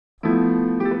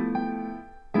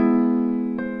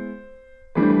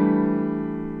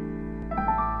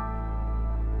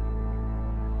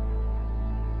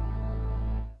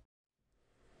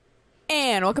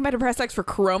welcome back to Press X for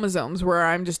chromosomes, where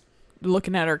I'm just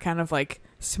looking at her kind of like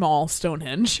small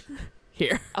Stonehenge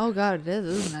here. Oh god, it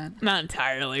is, isn't it? Not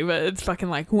entirely, but it's fucking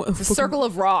like It's a circle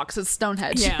of rocks. It's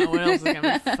Stonehenge. Yeah, what else is it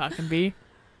gonna fucking be?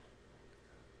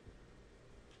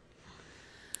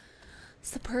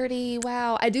 It's the pretty.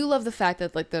 Wow, I do love the fact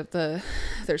that like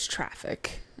there's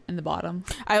traffic in the bottom.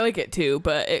 I like it too,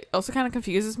 but it also kind of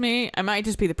confuses me. I might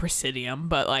just be the Presidium,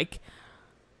 but like,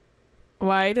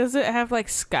 why does it have like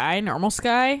sky, normal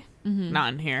sky?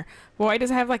 Not in here. Why does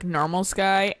it have like normal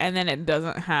sky and then it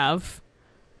doesn't have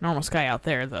normal sky out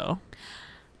there though?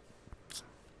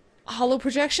 Hollow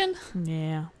projection?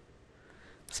 Yeah.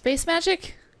 Space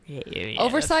magic? Yeah,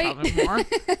 oversight? More.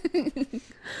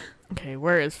 Okay,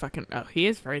 where is fucking... Oh, he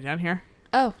is right down here.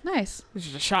 Oh, nice. This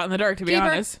is a shot in the dark, to be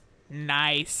honest.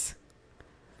 Nice.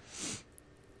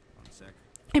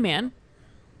 Hey, man.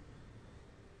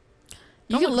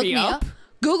 You can look me up.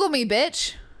 Google me,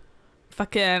 bitch.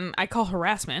 Fucking... I call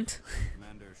harassment.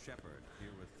 Commander Shepard,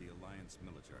 here with the Alliance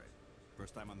military.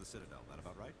 First time on the Citadel, that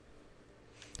about right?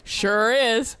 Sure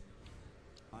is.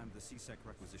 I'm the CSEC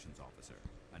requisitions officer.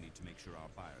 I need to make sure our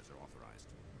buyers are authorized.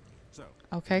 So...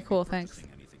 Okay, cool, thanks.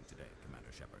 Anything today,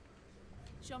 Commander Shepard?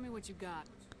 Show me what you got.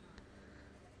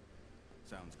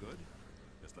 Sounds good.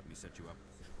 Just let me set you up.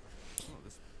 Oh,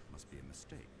 this must be a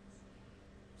mistake.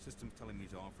 System's telling me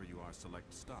to offer you our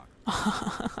select stock.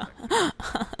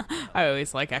 I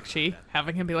always like actually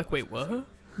having him be like, wait, what?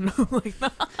 No, like,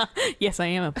 yes, I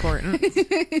am important.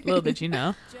 Little did you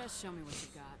know. Just show me what you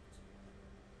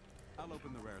got. I'll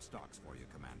open the rare stocks for you,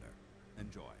 Commander.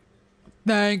 Enjoy.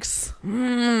 Thanks.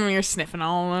 You're sniffing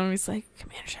all of them. He's like,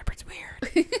 Commander Shepard's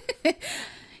weird.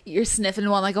 You're sniffing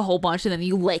one like a whole bunch and then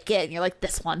you lick it and you're like,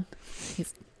 this one.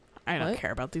 I don't What?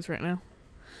 care about these right now.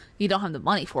 You don't have the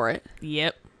money for it.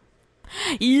 Yep.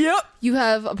 Yep. You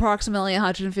have approximately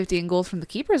 150 in gold from the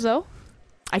keepers, though.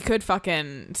 I could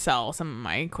fucking sell some of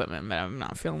my equipment, but I'm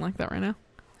not feeling like that right now.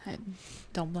 I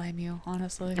don't blame you,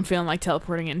 honestly. I'm feeling like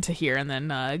teleporting into here and then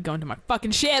going to my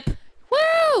fucking ship.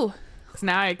 Woo! Because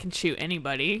now I can shoot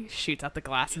anybody. Shoots out the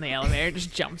glass in the elevator,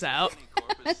 just jumps out.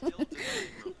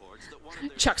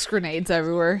 Chucks grenades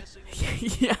everywhere.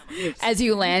 Yeah. As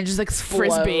you land, just like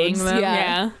explodes. Frisbeeing them,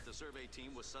 yeah. The survey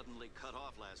team was suddenly cut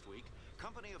off last week.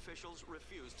 Company officials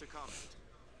refused to comment.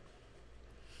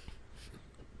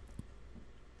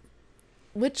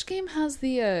 Which game has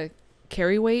the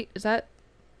carry weight? Is that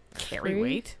Carry free?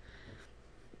 weight?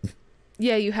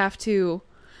 Yeah, you have to,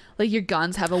 like, your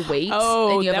guns have a weight.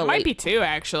 Oh, and you have that a might weight. be two,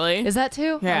 actually. Is that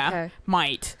two? Yeah, Okay.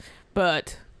 might.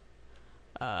 But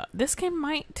this game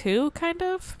might too, kind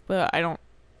of. But I don't...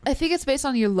 I think it's based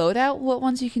on your loadout, what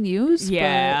ones you can use.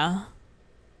 Yeah.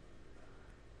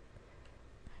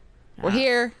 But we're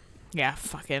here. Yeah,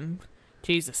 fucking...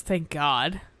 Jesus, thank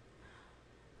God.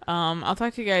 I'll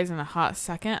talk to you guys in a hot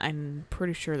second. I'm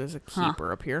pretty sure there's a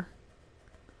keeper up here.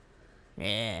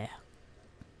 Yeah.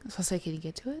 I was supposed to say, can you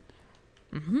get to it?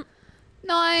 Mm-hmm.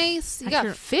 Nice. You got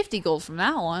 50 gold from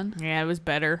that one. Yeah, it was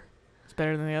better. It's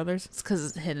better than the others. It's because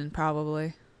it's hidden,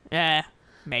 probably. Yeah,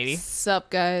 maybe. Sup,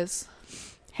 guys?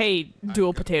 Hey,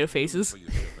 dual potato faces.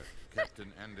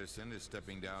 Captain Anderson is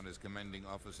stepping down as commanding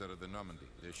officer of the Normandy.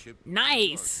 The ship.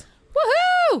 Nice.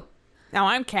 Woohoo! Now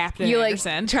I'm Captain You like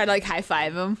Anderson. try to like high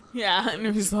five him. Yeah,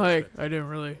 and he's like, I didn't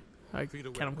really. I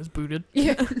kind of was booted.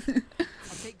 Yeah.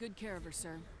 I'll take good care of her,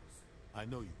 sir. I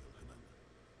know you will, Commander.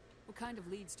 What kind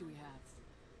of leads do we have?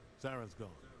 Saren's gone.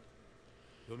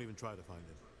 Don't even try to find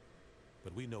him.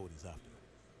 But we know what he's after.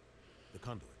 The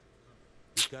conduit.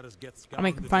 He's got us get I'll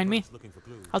make him find me. looking for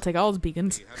clues. I'll take all his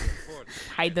beacons.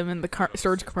 Hide them in the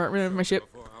storage compartment of my ship.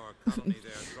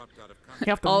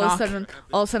 He'll have to all knock. of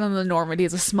a sudden, the Normandy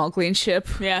is a smuggling ship.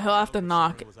 Yeah, he'll have to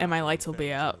knock, and my lights will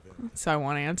be out. So I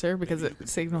won't answer because it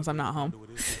signals I'm not home.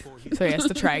 So he has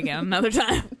to try again another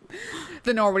time.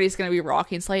 The Normandy's gonna be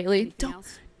rocking slightly.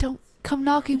 Don't come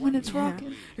knocking when it's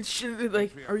rocking. It's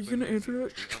like, are you gonna answer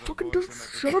that? Fucking don't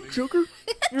shut up, Joker.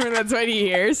 That's what he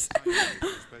hears.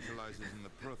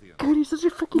 God, he's such a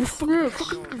fucking snake.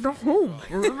 Fucking not home.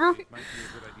 Remember?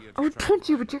 I would punch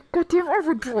you with your goddamn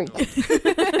overdrive.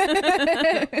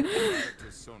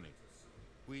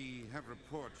 We have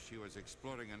reports she was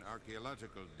exploring an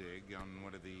archaeological dig on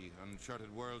one of the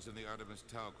uncharted worlds in the Artemis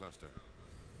Tau cluster.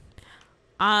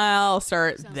 I'll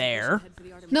start there.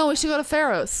 No, we should go to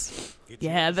Pharos.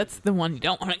 Yeah, that's the one you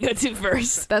don't want to go to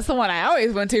first. That's the one I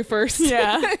always went to first.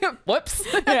 Yeah. Whoops.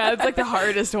 Yeah, it's like the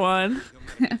hardest one.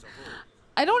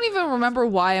 I don't even remember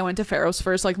why I went to Pharaoh's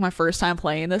first, like my first time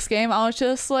playing this game. I was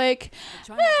just like,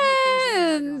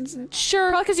 sure.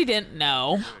 Probably because you didn't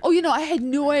know. Oh, you know, I had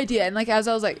no idea. And like, as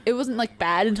I was like, it wasn't like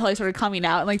bad until I started coming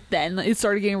out. And like, then it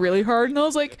started getting really hard. And I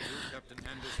was like,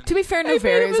 To be fair, made a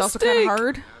Novaria is also kind of mistake.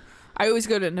 hard. I always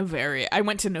go to Novaria. I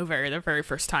went to Novaria the very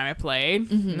first time I played.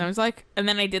 And I was like, and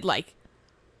then I did like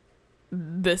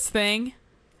this thing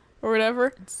or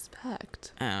whatever.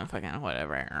 respect. Fucking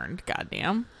whatever I earned.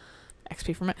 Goddamn.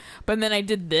 XP from it. But then I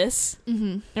did this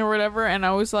or whatever. And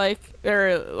I was like,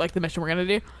 or like the mission we're going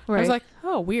to do. I was Right. like,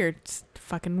 oh, weird. It's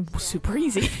fucking super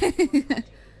easy.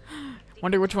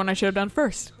 Wonder which one I should have done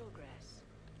first.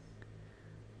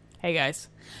 Hey, guys.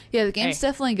 Yeah, the game's Hey.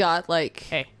 definitely got like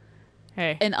Hey.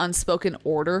 Hey. an unspoken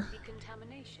order.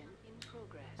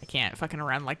 I can't fucking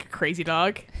run like a crazy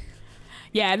dog.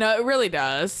 Yeah, no, it really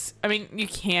does. I mean, you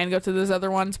can go to those other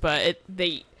ones, but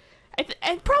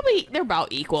and probably they're about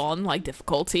equal in like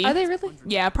difficulty. Are they really?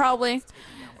 Yeah, probably.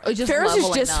 Oh, just Ferris is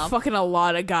leveling just up. fucking a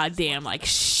lot of goddamn like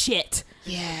shit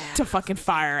Yeah. to fucking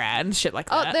fire at and shit like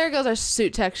Oh, that. there goes our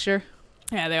suit texture.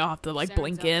 Yeah, they all have to like Sounds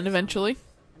blink out in there eventually.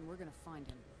 And we're gonna find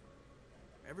him.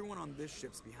 Everyone on this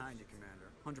ship's behind you,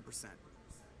 Commander. 100%.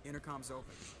 Intercom's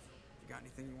open. You got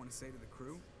anything you want to say to the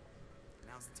crew?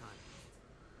 Now's the time.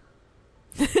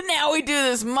 Now we do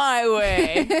this my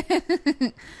way.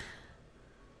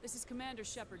 This is Commander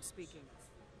Shepard speaking.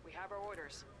 We have our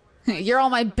orders. You're all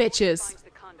my bitches. Finds the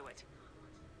conduit.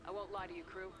 I won't lie to you,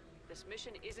 crew. This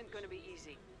mission isn't going to be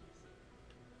easy.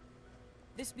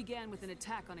 This began with an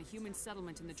attack on a human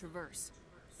settlement in the Traverse.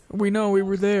 We know we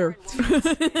were there. Geth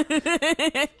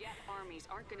armies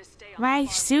aren't going to stay on My the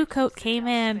far suit coat frontiers came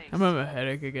without in. space. I'm having a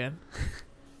headache again.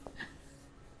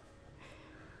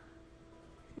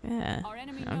 Yeah. Our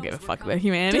enemy I don't give a knows we're fuck about coming.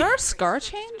 humanity. Did our scar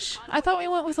change? I thought we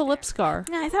went with a lip scar.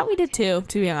 Yeah, I thought we did too,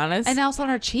 to be honest. And now it's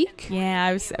on our cheek? Yeah,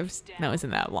 I was that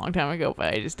wasn't that long time ago,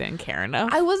 but I just didn't care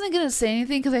enough. I wasn't gonna say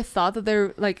anything because I thought that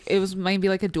they're like it was maybe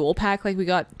like a dual pack, like we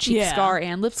got cheek Yeah. scar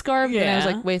and lip scar. But then I was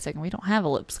Yeah. like, wait a second, we don't have a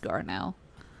lip scar now.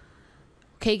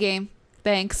 Okay, game.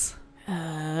 Thanks.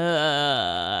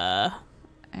 Everyone's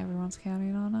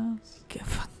counting on us.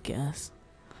 Fuck guess.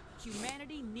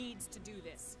 Humanity needs to do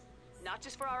this. Not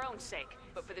just for our own sake,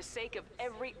 but for the sake of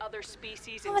every other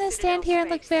species. I'm gonna stand here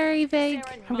and look very vague.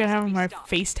 I'm gonna have my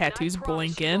face tattoos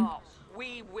blink in.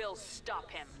 We will stop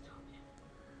him.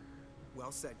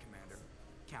 Well said, Commander.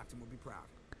 Captain will be proud.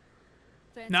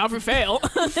 Not if we fail.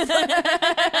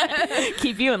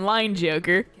 Keep you in line,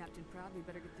 Joker. Captain Proud, we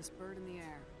better get this bird in the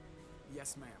air.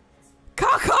 Yes, ma'am.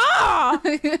 Caw-caw!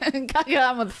 Got you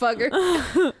on,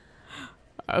 motherfucker.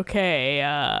 Okay,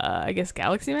 I guess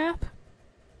galaxy map?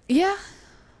 Yeah.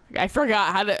 I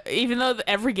forgot how to, even though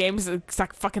every game's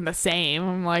like fucking the same,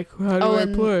 I'm like, how do Oh, I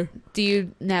and play? do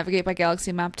you navigate by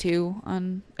galaxy map 2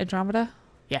 on Andromeda?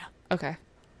 Yeah, Okay.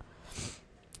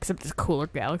 except it's a cooler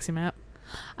galaxy map.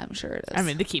 I'm sure it is. I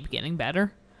mean, they keep getting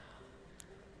better.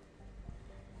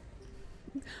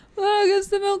 Look, it's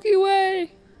the Milky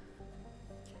Way.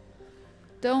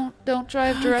 Don't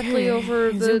drive directly Okay,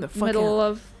 over zoom the the fuck middle out.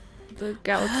 of the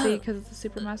galaxy because it's a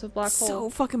supermassive black hole. So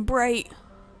fucking bright.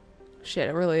 Shit,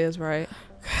 it really is, right?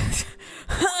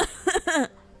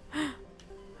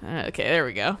 Okay, there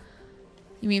we go.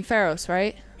 You mean Pharos,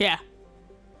 right? Yeah.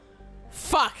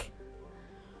 Fuck.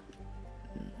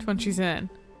 Which one she's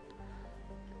in?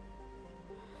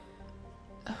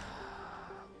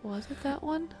 Was it that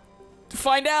one?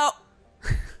 Find out.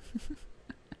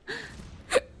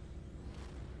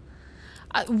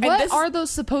 What this- are those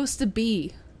supposed to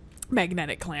be?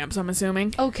 Magnetic clamps, I'm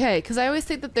assuming. Okay, because I always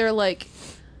think that they're like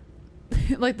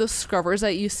like those scrubbers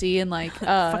that you see in like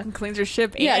Fucking cleans your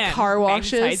ship. yeah, and car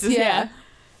washes. magnetizes, Yeah.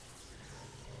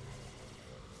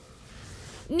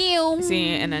 Neil.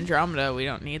 See, in Andromeda, we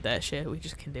don't need that shit. We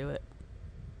just can do it.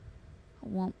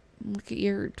 Well, look at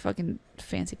your fucking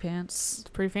fancy pants. It's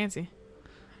pretty fancy.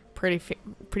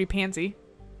 Pretty pansy.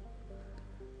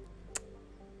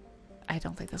 I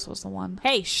don't think this was the one.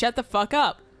 Hey, shut the fuck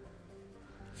up.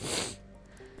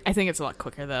 I think it's a lot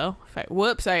quicker though.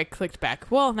 Whoops, I clicked back.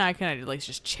 Well, now I can at least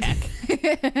just check.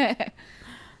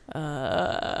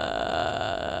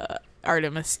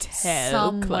 Artemis Tau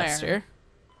Somewhere. cluster.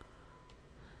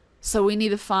 So we need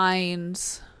to find.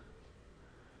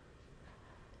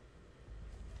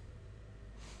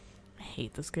 I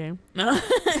hate this game.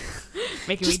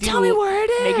 Making Just me do, tell me where it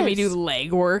is. Making me do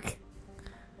legwork.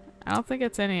 I don't think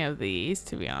it's any of these,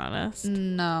 to be honest.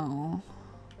 No.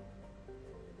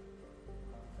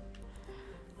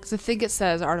 Because I think it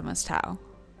says Artemis Tau.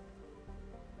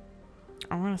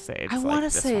 I want to say it's I like want to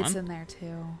this say one. it's in there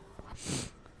too.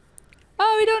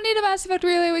 oh, we don't need a Mass Effect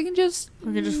relay. We can just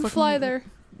fly fucking, there.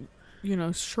 You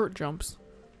know, short jumps.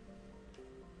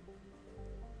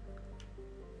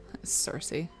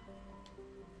 Cersei.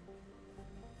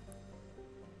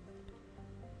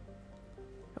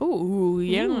 Oh,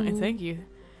 yeah, Ooh. thank you.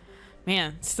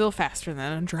 Man, still faster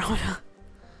than Andromeda.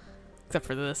 Except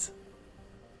for this.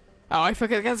 Oh, I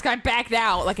fucking this guy backed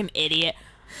out like an idiot.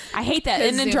 I hate that.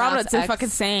 In Andromeda, it's the fucking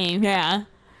same. Yeah.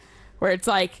 Where it's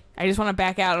like, I just want to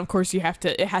back out, and of course you have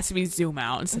to, it has to be zoom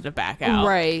out instead of back out.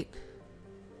 Right.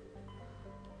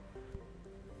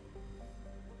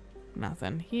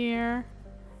 Nothing here.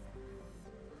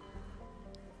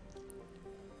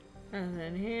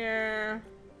 Nothing here.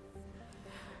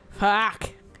 Fuck.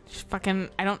 Just fucking,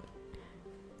 I don't...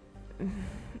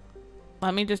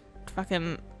 Let me just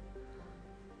fucking...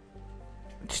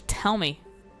 Just tell me.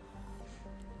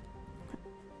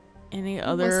 Any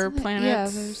other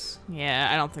planets? Yeah,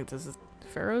 I don't think this is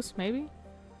Pharaohs, maybe?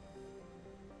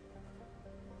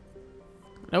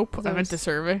 Nope, I meant to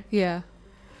survey. Yeah.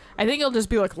 I think it'll just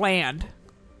be like land.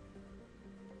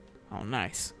 Oh,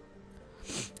 nice.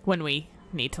 When we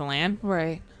need to land.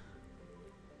 Right.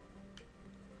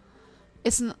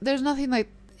 There's nothing like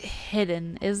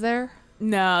hidden, is there?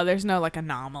 No, there's no like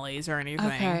anomalies or anything.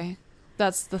 Okay.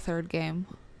 That's the third game.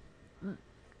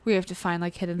 We have to find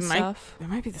like hidden stuff. It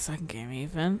might be the second game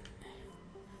even.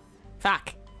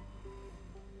 Fuck.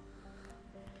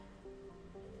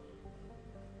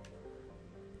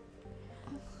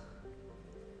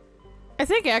 I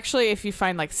think actually if you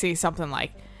find like see something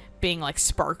like being like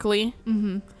sparkly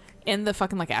in the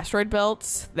fucking like asteroid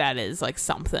belts, that is like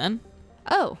something.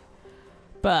 Oh.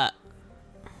 But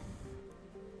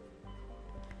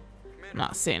I'm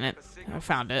not seeing it. I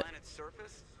found it.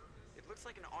 It looks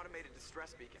like an automated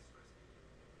distress beacon.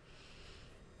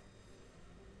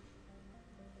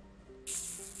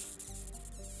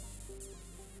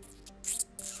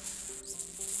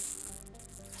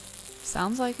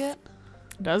 Sounds like it.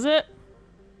 Does it?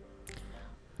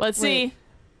 Let's see.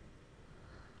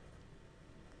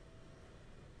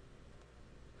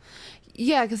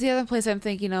 Yeah, because the other place I'm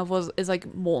thinking of is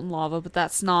like molten lava, but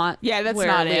that's not. Yeah, that's where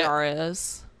not Liara it.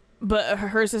 is. But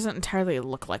hers doesn't entirely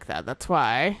look like that. That's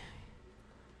why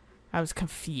I was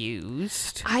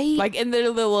confused. Like in the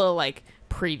little like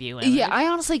preview image. Yeah, I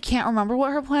honestly can't remember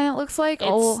what her planet looks like.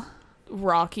 It's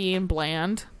rocky and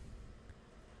bland.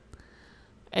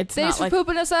 It's Thanks not for like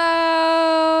pooping us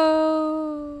out.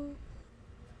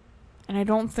 And I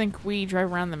don't think we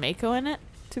drive around the Mako in it,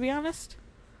 to be honest.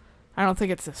 I don't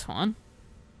think it's this one.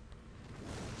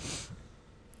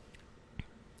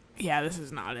 Yeah, this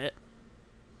is not it.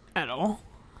 At all.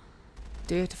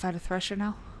 Do you have to fight a Thresher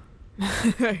now?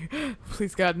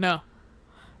 Please God, no.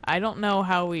 I don't know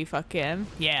how we fucking...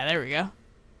 Yeah, there we go.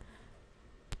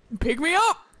 Pick me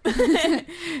up!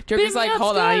 Drippy's like,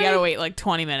 hold on, you gotta wait like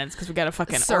 20 minutes because we gotta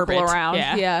fucking circle orbit around.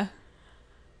 Yeah.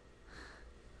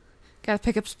 Gotta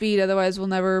pick up speed, otherwise we'll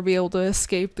never be able to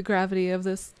escape the gravity of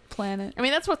this planet. I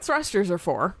mean, that's what thrusters are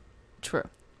for. True.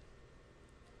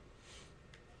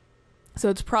 So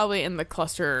it's probably in the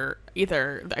cluster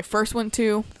either that I first went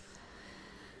to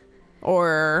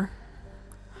or...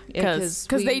 Because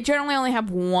they generally only have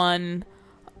one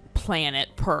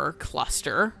planet per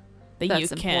cluster that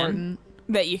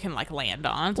you can like land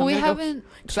on. So well, we haven't.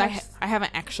 I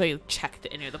haven't actually checked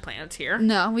any of the planets here.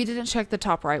 No, we didn't check the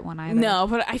top right one either. No,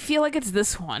 but I feel like it's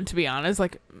this one. To be honest,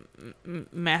 like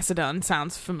Macedon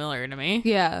sounds familiar to me.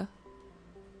 Yeah.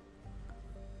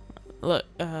 Look,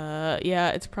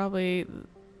 yeah, it's probably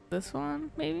this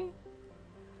one, maybe.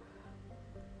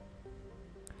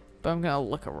 But I'm gonna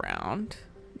look around.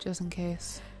 Just in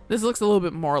case. This looks a little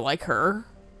bit more like her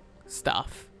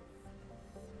stuff.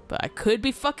 But I could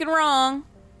be fucking wrong.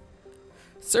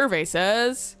 Survey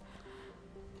says...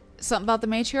 Something about the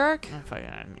matriarch?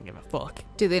 I didn't give a fuck.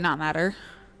 Do they not matter?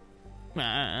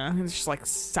 It's just like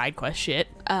side quest shit.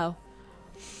 Oh.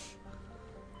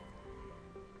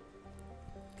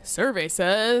 Survey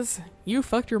says... You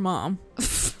fucked your mom.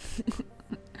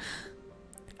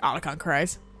 Otacon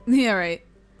cries. Yeah, right.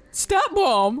 Stop,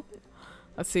 Mom!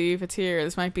 Let's see if it's here.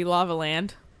 This might be Lava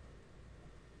Land.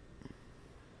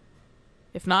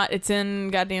 If not, it's in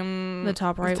goddamn... The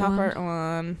top right one. right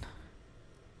one.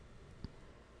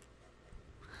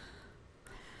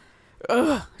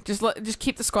 Ugh. Just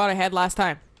keep the squad I had last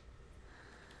time.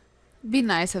 It'd be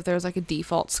nice if there was like a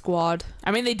default squad.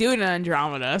 I mean, they do it in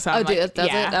Andromeda, so I'm like, does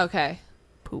yeah. it? Okay.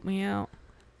 Poop me out.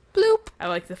 Bloop. I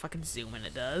like the fucking zoom in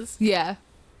it does. Yeah.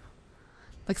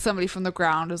 Like somebody from the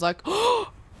ground is like,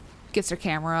 gets their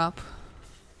camera up.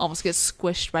 Almost gets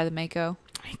squished by the Mako.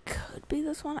 It could be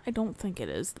this one. I don't think it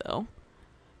is, though.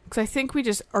 Because I think we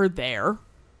just are there.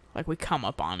 Like, we come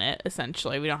up on it,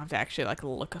 essentially. We don't have to actually, like,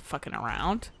 look fucking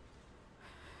around.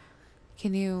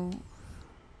 Can you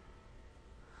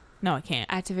No, I can't.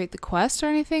 activate the quest or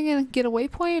anything and get a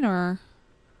waypoint, or?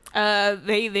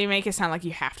 They make it sound like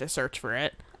you have to search for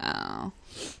it. Oh.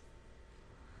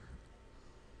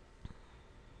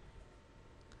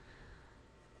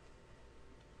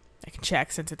 I can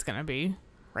check since it's gonna be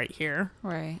right here.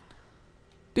 Right.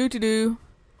 Do.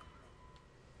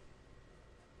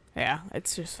 Yeah,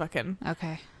 it's just fucking...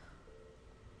 Okay.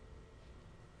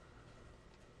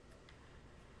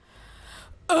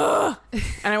 Ugh!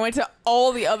 And I went to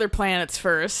all the other planets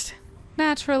first.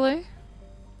 Naturally.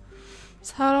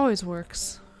 That's how it always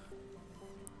works.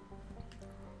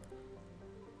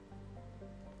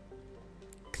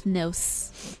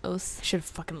 Knos. I should have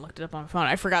fucking looked it up on my phone.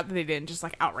 I forgot that they didn't just,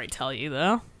 like, outright tell you,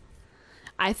 though.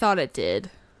 I thought it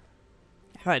did.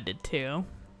 I thought it did, too.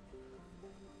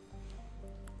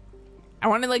 I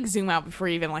want to, like, zoom out before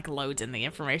he even, like, loads in the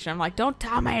information. I'm like, don't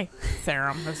tell me!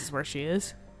 Therum, this is where she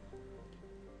is.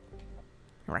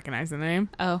 I recognize the name.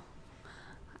 Oh.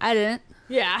 I didn't.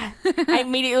 Yeah. I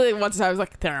immediately, once I was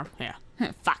like, Therum, yeah.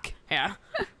 Fuck. Yeah.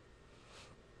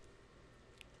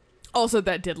 Also,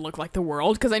 that did look like the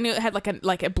world, because I knew it had,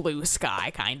 like a blue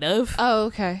sky, kind of. Oh,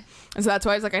 okay. And so that's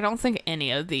why I was like, I don't think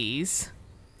any of these.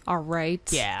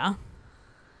 Alright. Yeah.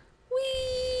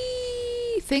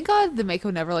 Whee! Thank God the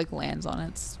Mako never, like, lands on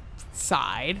its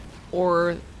Side.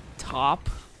 or top.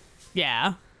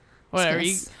 Yeah. Whatever.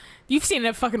 You've seen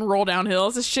it fucking roll down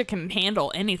hills. This shit can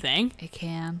handle anything. It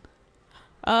can.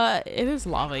 It is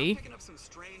lovely. Picking up some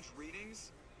strange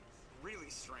readings. Really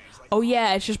strange. Like, Oh,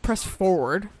 yeah, it's just press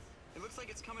forward. it looks like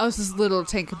it's coming Oh, this is little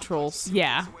tank controls.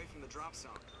 Yeah. away from the drop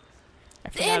zone. I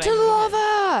forgot Into I the knew it.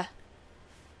 lava!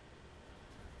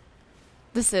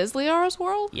 This is Liara's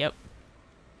world? Yep.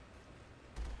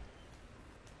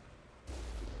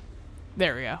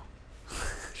 There we go.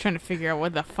 Trying to figure out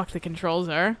what the fuck the controls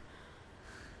are.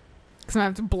 Because I'm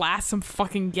going to have to blast some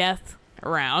fucking geth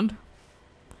around.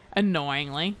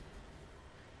 Annoyingly.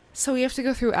 So we have to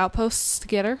go through outposts to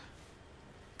get her?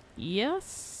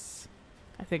 Yes?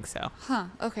 I think so. Huh,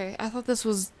 okay. I thought this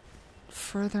was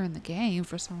further in the game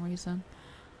for some reason.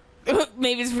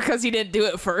 Maybe it's because you didn't do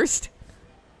it first.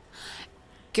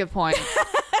 Good point.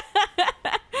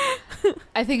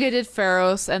 I think I did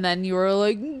Pharos, and then you were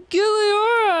like, get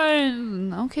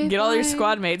Liara! Okay, Get all your fine.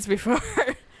 squad mates before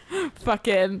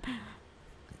fucking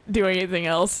doing anything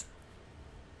else.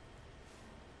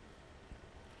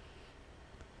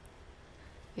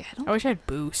 Yeah, I wish I had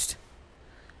boost.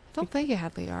 I don't think you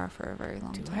had Liara for a very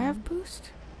long Do time. I have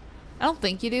boost? I don't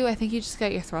think you do. I think you just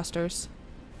got your thrusters.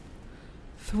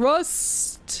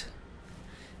 Thrust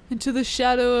into the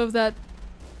shadow of that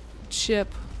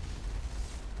ship.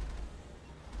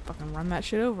 Fucking run that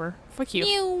shit over. Fuck you.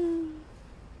 Meow.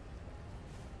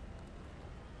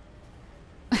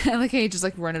 I like how you just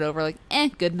like run it over, like,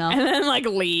 good enough. And then like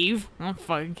leave. I don't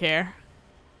fucking care.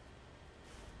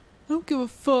 I don't give a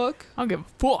fuck. I don't give a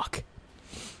fuck.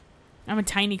 I'm a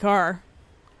tiny car.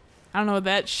 I don't know what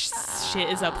that shit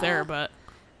is up there, but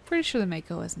Pretty sure the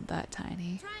Mako isn't that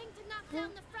tiny. Trying to knock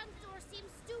down the front door seems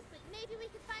stupid. Maybe we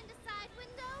could find a side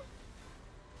window?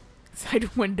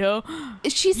 side window.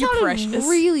 She You sounded precious.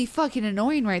 really fucking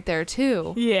annoying right there,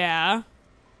 too. Yeah.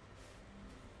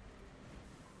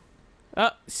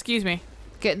 Oh, excuse me.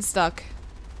 Getting stuck.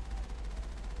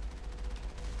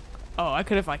 Oh, I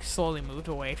could have like slowly moved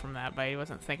away from that, but I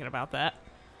wasn't thinking about that.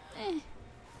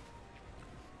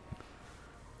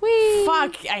 Whee!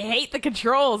 Fuck, I hate the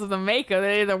controls of the Mako.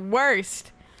 They're the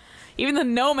worst. Even the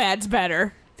Nomad's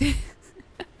better.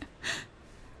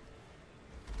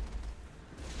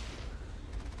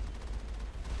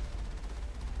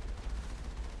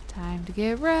 Time to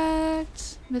get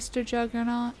wrecked, Mr.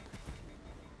 Juggernaut.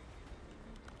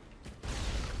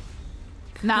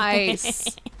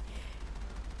 Nice.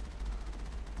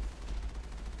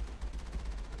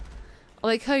 I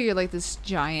like how you're like this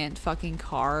giant fucking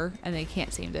car and they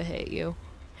can't seem to hit you.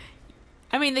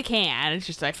 I mean, they can. It's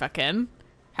just I fucking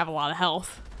have a lot of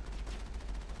health.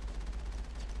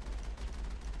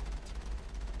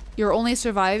 You're only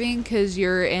surviving because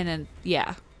you're in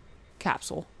a,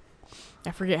 capsule.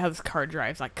 I forget how this car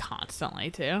drives like constantly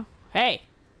too. Hey,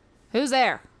 Who's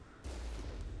there?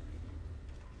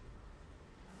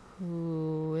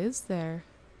 Who is there?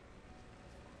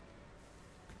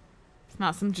 it's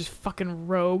not some just fucking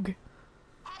rogue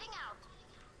Heading out.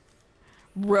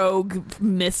 rogue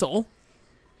missile.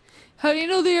 How do you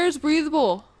know the air is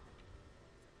breathable?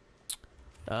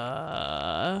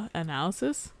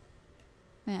 Analysis.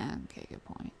 Yeah, okay, good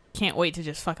point. Can't wait to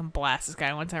just fucking blast this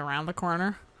guy once I round the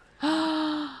corner.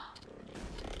 Yeah.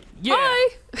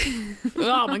 Hi.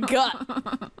 Oh my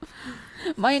god.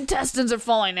 My intestines are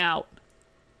falling out.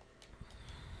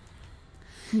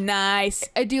 Nice.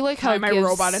 I do like how my it gives,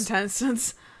 robot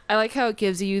intestines. I like how it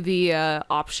gives you the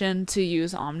option to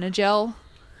use Omnigel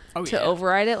to yeah.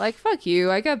 override it. Like, fuck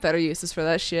you. I got better uses for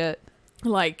that shit.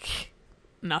 Like,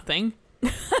 nothing.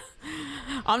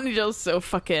 Omnigel's so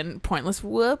fucking pointless.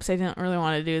 Whoops, I didn't really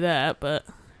want to do that, but...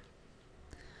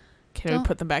 Can we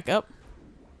put them back up?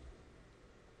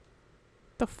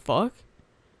 The fuck?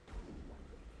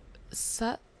 Is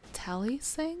that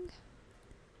Tally's thing?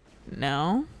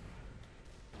 No.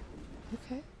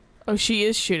 Okay. Oh, she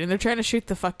is shooting. They're trying to shoot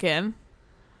the fucking...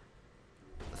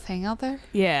 Thing out there?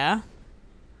 Yeah.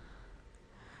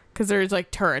 Because there's, like,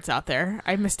 turrets out there.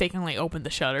 I mistakenly opened the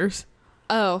shutters.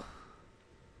 Oh.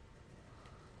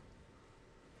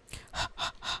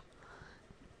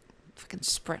 Fucking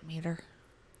sprint meter.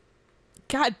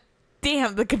 God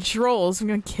damn, the controls. I'm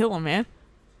gonna kill him, man.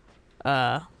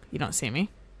 You don't see me.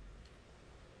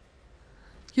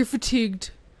 You're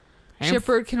fatigued.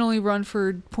 Shepard can only run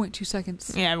for 0.2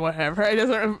 seconds. Yeah, whatever. It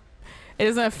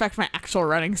doesn't affect my actual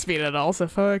running speed at all, so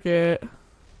fuck it.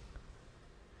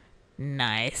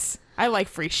 Nice. I like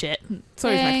free shit. It's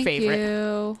always my favorite.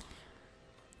 You.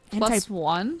 Plus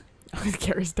one. Oh,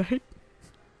 Kara's died.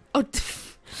 Oh.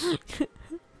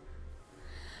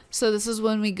 So this is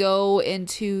when we go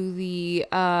into the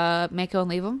Mako and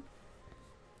leave him.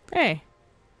 Hey.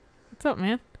 What's up,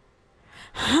 man?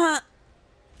 Good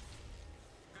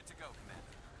to go, Commander.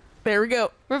 There we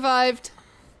go. Revived.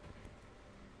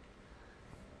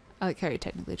 I like how you're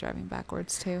technically driving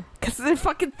backwards too. Because the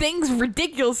fucking thing's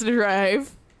ridiculous to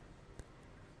drive.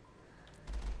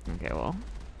 Okay, well.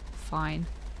 Fine.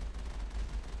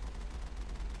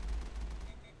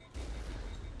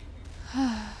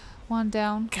 One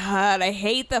down. God, I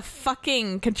hate the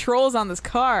fucking controls on this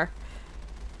car.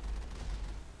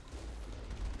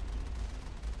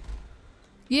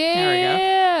 Yeah. There we go.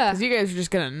 Because you guys are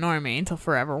just going to annoy me until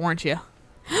forever, weren't you?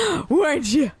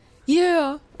 Weren't you?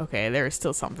 Yeah. Okay, there is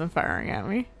still something firing at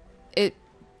me. It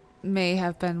may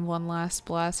have been one last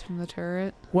blast from the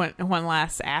turret. One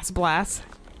last ass blast.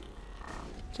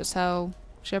 Just how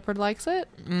Shepard likes it.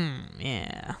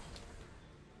 Yeah.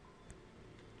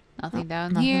 Nothing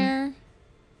down nothing. here.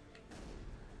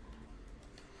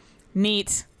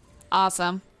 Neat.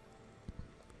 Awesome.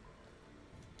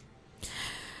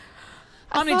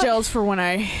 Omnigel's for when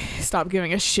I stop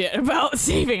giving a shit about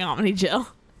saving Omnigel.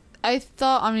 I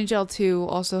thought Omnigel 2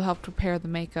 also helped repair the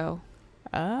Mako.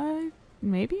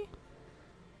 Maybe?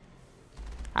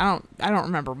 I don't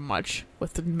remember much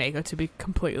with the Mako, to be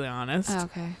completely honest.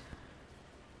 Okay.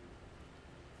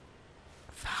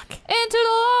 Fuck. Into the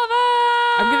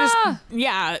lava! I'm gonna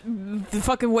yeah, the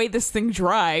fucking way this thing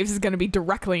drives is gonna be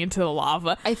directly into the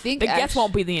lava. I think the guess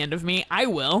won't be the end of me. I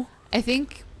will. I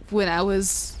think when I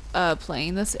was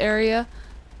playing this area,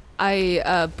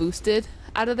 I boosted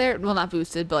out of there. Well, not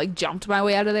boosted, but like jumped my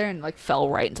way out of there and like fell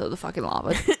right into the fucking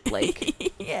lava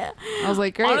lake. Yeah. I was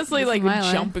like, great. Honestly, like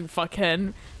jumping life.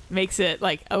 fucking makes it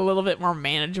like a little bit more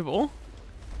manageable.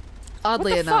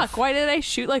 Oddly what the enough. fuck? Why did I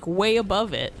shoot like way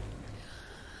above it?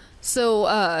 So,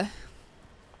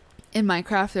 in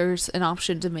Minecraft, there's an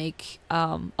option to make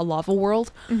a lava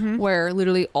world where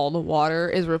literally all the water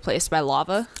is replaced by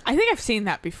lava. I think I've seen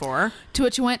that before. To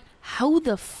which you went, how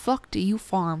the fuck do you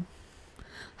farm?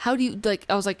 How do you, like,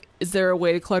 I was like, is there a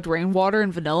way to collect rainwater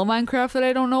in vanilla Minecraft that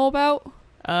I don't know about?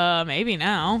 Maybe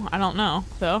now. I don't know,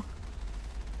 though.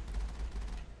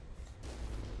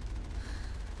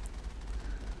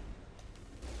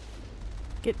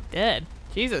 Get dead.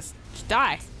 Jesus. Just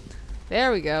die.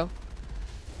 There we go.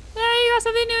 Yeah, you got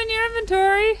something new in your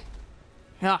inventory.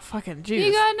 Yeah, fucking Jesus.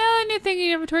 You got another new thing in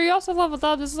your inventory. You also leveled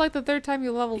up. This is like the third time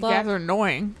you leveled up. You guys are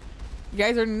annoying. You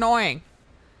guys are annoying.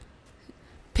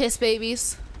 Piss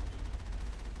babies.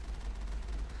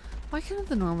 Why couldn't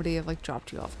the Normandy have like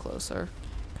dropped you off closer?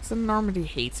 Because the Normandy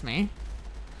hates me.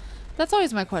 That's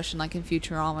always my question, like in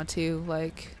Futurama too.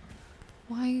 Like,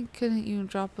 why couldn't you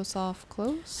drop us off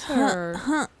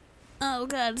closer? Oh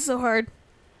god, it's so hard.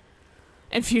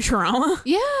 And Futurama?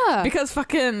 Yeah. Because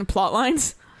fucking plot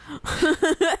lines.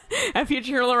 And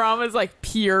Futurama is like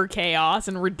pure chaos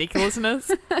and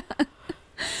ridiculousness.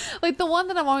 Like the one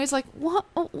that I'm always like, what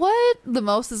the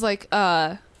most is like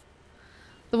the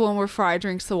one where Fry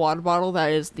drinks the water bottle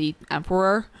that is the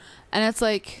Emperor, and it's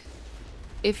like,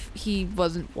 if he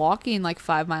wasn't walking like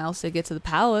 5 miles to get to the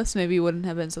palace, maybe he wouldn't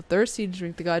have been so thirsty to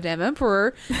drink the goddamn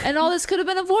Emperor, and all this could have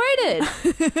been avoided.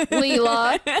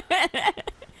 Leela.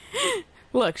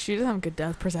 Look, she doesn't have good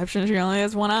depth perception. She only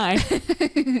has one eye.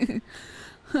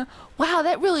 Wow,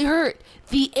 that really hurt.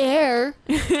 The air.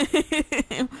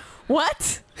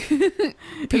 What?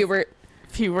 Pubert.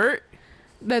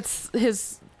 That's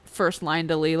his first line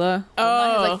to Leela.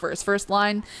 Well, not his, like, first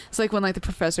line. It's like when, like, the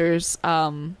professors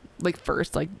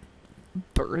first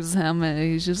burrs him, and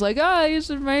he's just like, these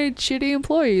are my shitty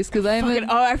employees because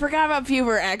I forgot about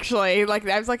Pubert, actually. Like,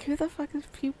 I was like, who the fuck is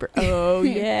Pubert? Oh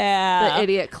yeah, the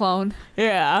idiot clone.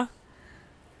 Yeah.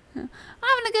 I'm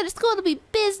gonna go to school to be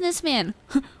businessman.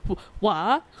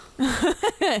 What?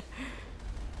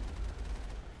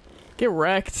 Get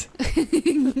wrecked.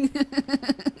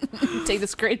 Take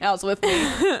this greenhouse with me.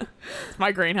 It's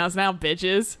my greenhouse now,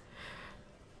 bitches.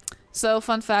 So,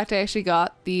 fun fact, I actually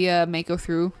got the Mako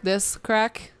through this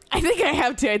crack. I think I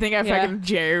have too. I think I fucking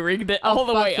jerry-rigged it all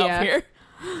the way up here.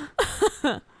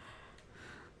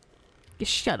 You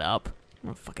shut up.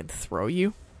 I'm gonna fucking throw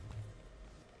you.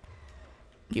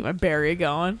 Keep my barrier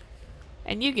going.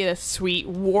 And you get a sweet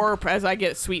warp as I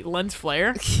get a sweet lens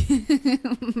flare.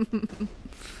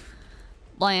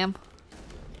 Blam.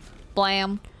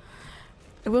 Blam.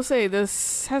 I will say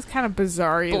this has kind of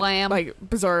bizarrely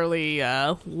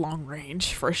Blam. Long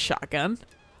range for a shotgun.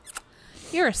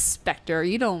 You're a Spectre.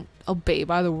 You don't obey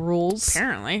by the rules.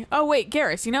 Apparently. Oh wait,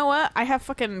 Garrus, you know what? I have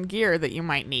fucking gear that you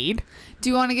might need. Do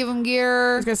you want to give him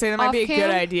gear? I was gonna say that might be a good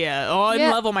idea. Oh, I'd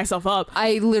level myself up.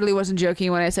 I literally wasn't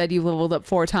joking when I said you leveled up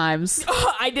 4 times.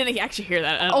 Oh, I didn't actually hear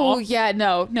that at all. Oh yeah,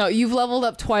 no. You've leveled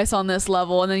up twice on this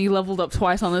level, and then you leveled up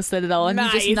twice on the Citadel, and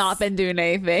you've just not been doing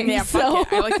anything. Yeah,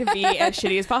 fuck it. I like to be as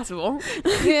shitty as possible.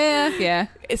 Yeah.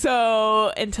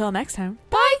 So until next time.